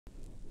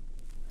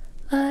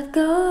I've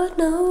got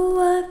no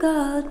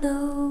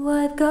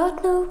clicking. I've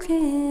got no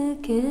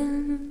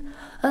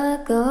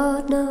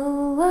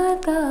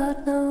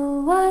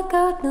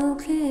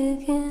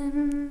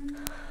clicking.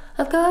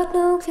 I've got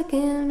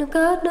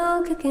no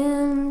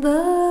clicking,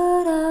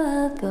 but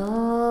I've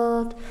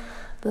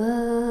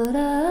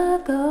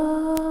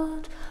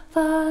got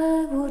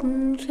 5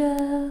 wooden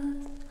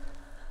chairs.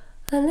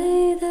 I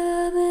lay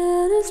them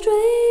in a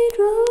straight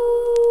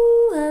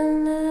row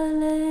and I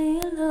lay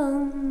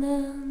along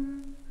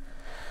them.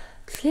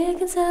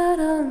 Clicking's out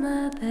on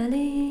my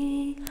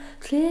belly,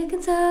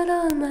 clicking's out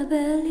on my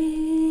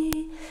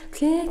belly,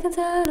 clicking's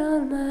out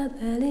on my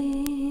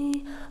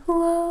belly.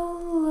 Whoa,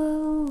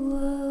 whoa,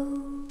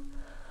 whoa.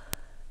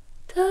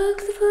 Tuck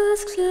the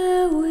first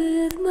clear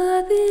with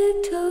my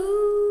big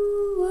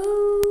toe.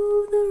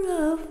 Whoa, the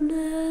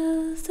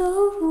roughness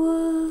of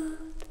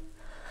wood.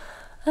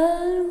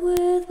 And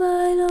with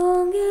my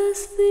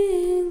longest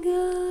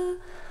finger,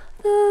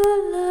 the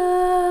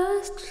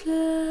last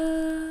clear.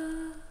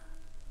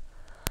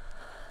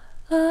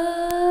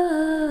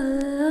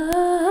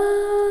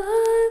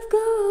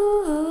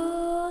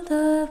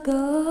 I've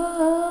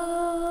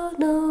got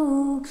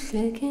no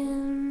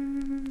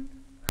clicking.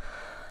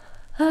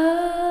 Had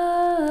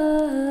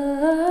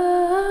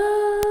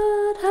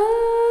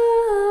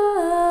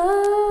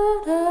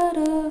a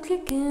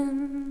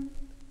clicking.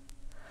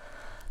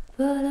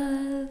 But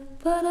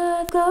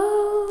I've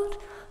got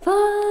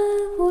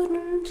 5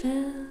 wooden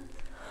chairs.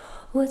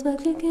 Where's my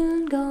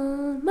clicking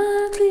gone?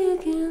 My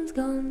clicking's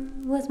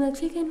gone. Where's my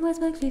clicking? Where's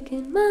my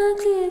clicking? My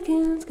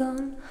clicking's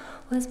gone.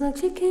 Where's my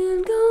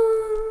clicking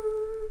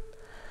gone?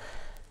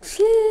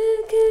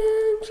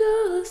 Clicking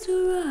just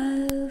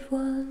arrived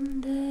one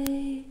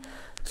day.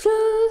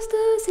 Just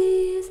as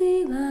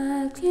easy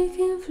my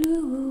clicking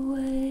flew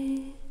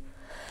away.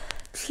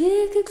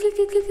 Clicking,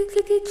 clicking, clicking,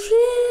 clicking,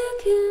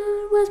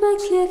 clicking. Where's my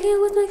clicking?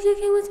 Where's my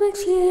clicking? Where's my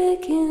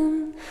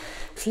clicking?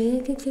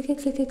 Clicking, clicking,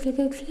 clicking,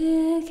 clicking,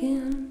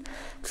 clicking.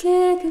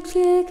 Clicking,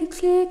 clicking,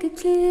 clicking,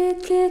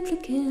 click, click,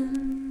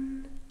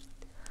 clicking.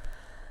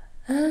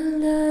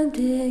 And I'm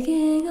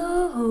digging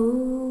a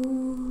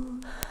hole.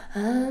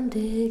 I'm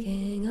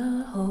digging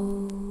a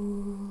hole.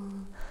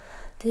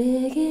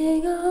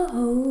 Digging a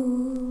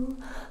hole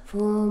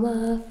for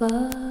my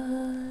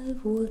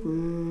 5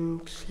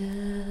 wooden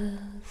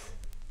chairs.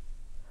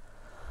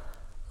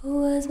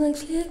 Where's my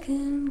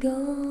clicking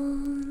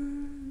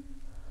gone?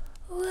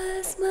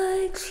 Where's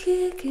my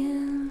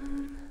clicking?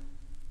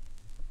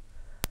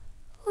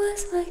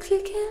 Where's my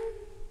clicking?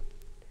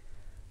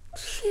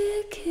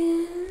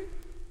 Clicking.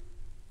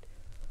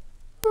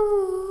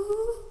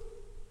 Ooh.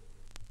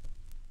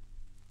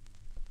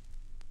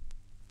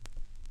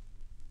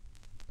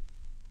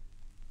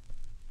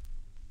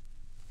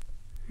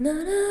 Na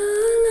na na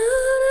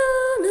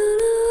na na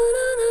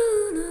na na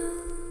na.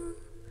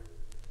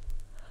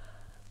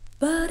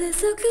 But it's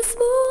such a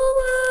small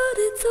word,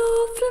 it's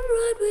often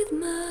right with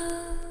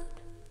mud.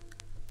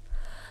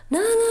 Na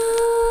na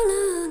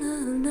na na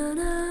na na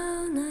na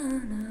na.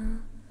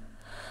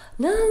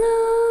 Na na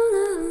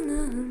na na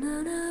na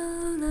na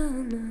na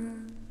na.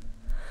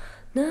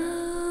 No,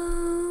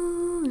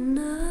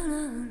 no,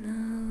 no, no.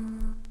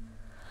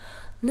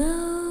 No,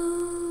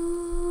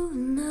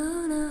 no,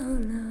 no,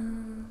 no.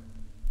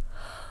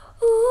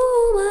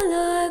 All my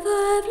life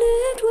I've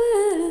lived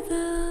with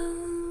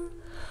them.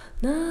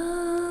 No,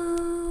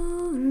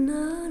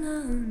 no, no,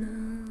 no.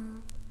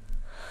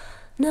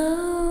 No,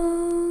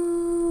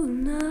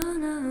 no,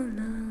 no,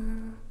 no.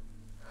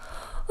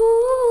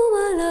 All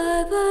my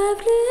life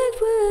I've lived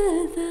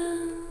with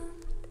them.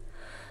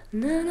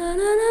 No, no,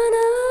 no, no,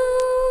 no,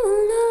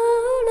 no,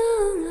 no,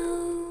 no.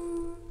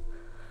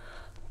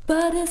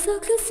 But it's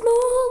such a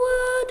small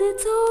word,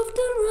 it's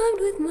often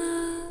rhymed with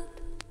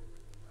mud.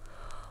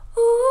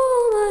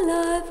 All my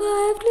life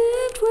I've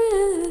lived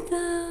with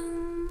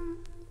them.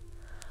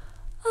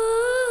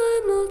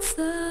 I'm not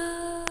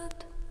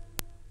sad.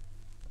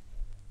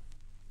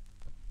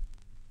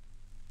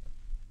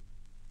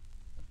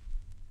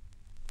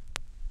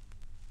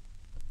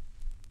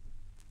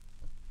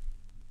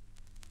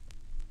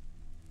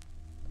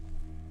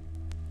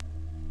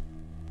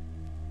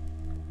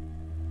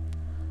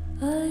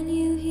 I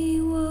knew he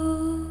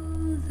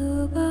was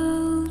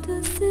about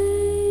to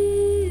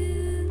say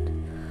it.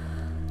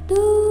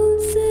 Don't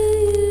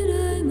say it,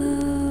 I'm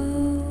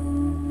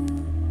out.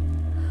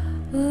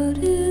 But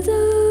his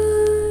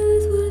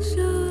eyes were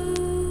shut.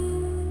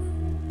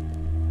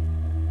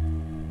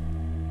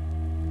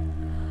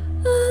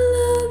 I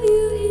love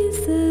you, he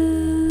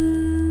said.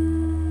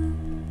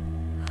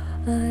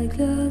 I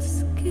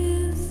just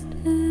kissed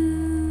him.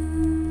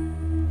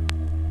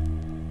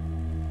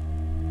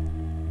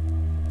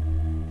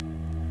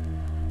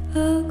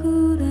 How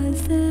could I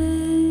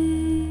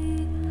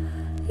say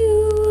you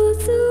were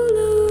so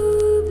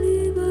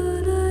lovely,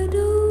 but I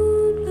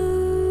don't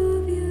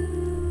love you?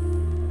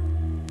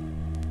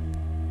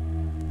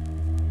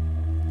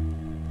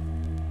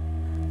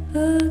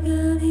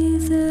 Again he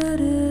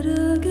said it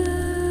again.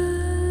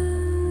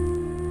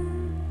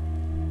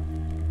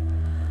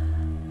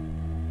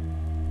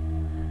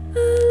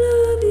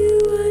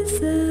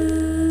 said,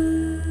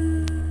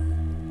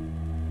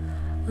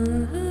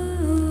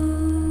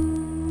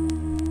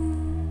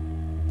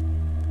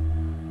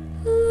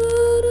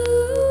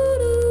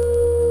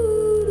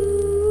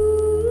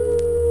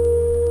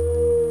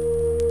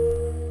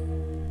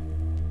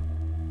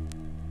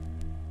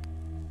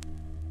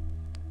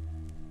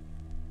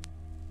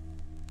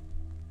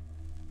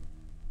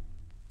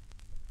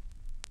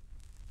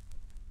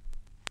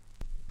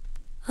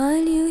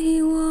 I knew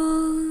he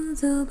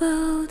was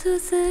about to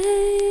say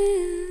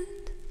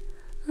it.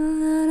 No,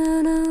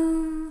 no, no,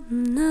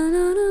 no,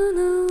 no, no,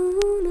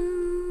 no,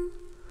 no.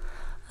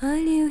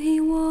 I knew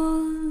he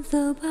was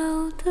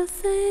about to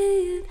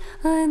say it.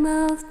 My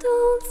mouth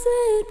don't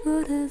say it,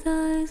 but his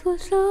eyes were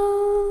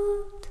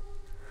shut.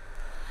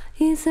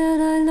 He said,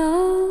 I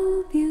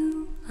love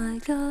you. I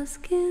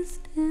just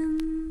kissed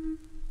him.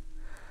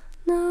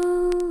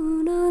 No,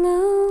 no,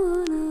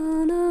 no, no,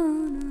 no,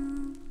 no.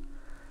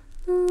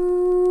 No,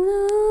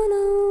 no,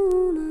 no,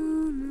 no,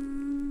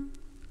 no.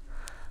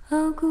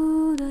 How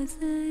could I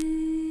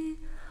say,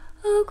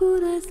 how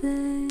could I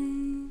say,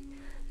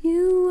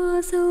 you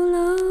are so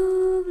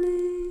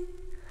lovely,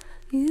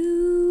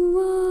 you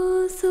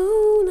are so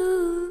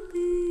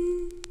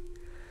lovely,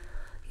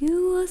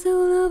 you are so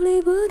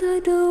lovely, but I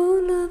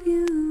don't love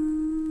you.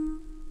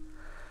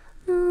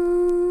 No,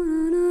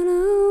 no, no,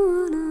 no,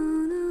 no,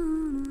 no,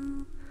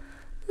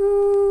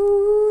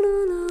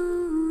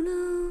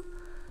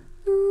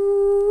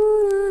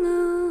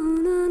 no,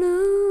 no,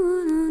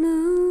 no, no.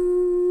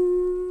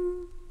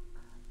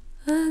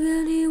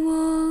 Again he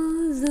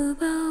was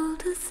about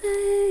to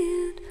say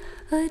it.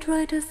 I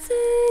tried to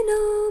say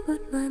no,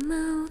 but my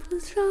mouth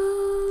was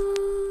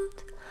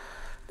shut.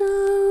 No,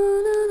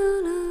 no, no,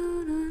 no,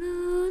 no,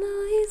 no, no.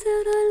 He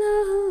said, I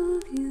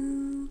love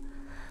you,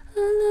 I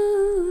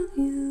love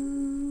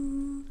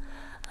you.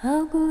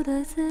 How could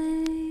I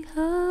say,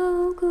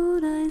 how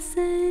could I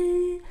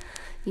say,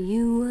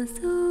 you are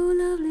so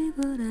lovely,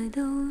 but I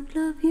don't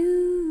love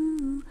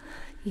you.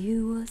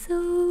 You are so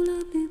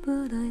lovely,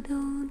 but I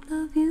don't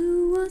love you.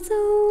 You are so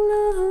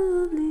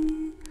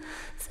lovely,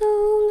 so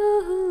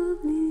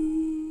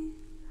lovely,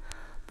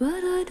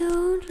 but I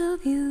don't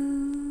love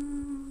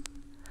you.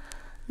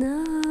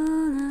 No, no,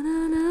 no,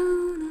 no,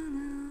 no,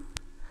 no.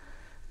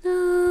 No,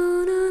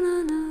 no,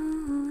 no, no,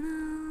 no.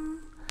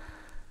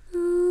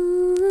 No,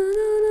 no,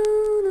 no,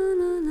 no,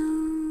 no, no.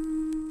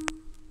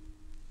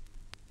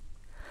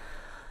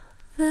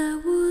 There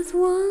was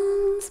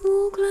one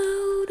small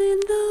cloud in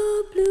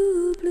the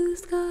blue, blue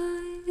sky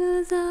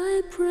as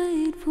I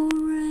prayed for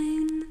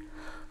rain,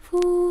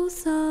 for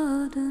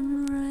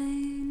sudden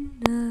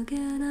rain.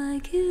 Again I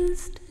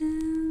kissed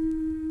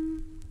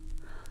him.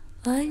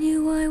 I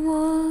knew I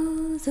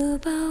was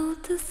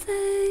about to say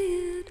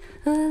it.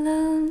 No,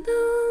 no,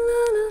 no,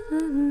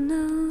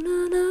 no,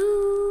 no, no.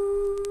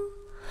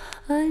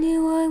 I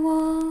knew I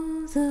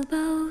was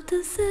about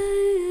to say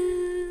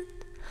it.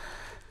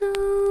 No,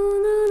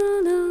 no,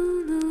 no, no,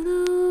 no,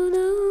 no,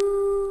 no.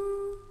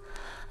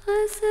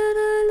 I said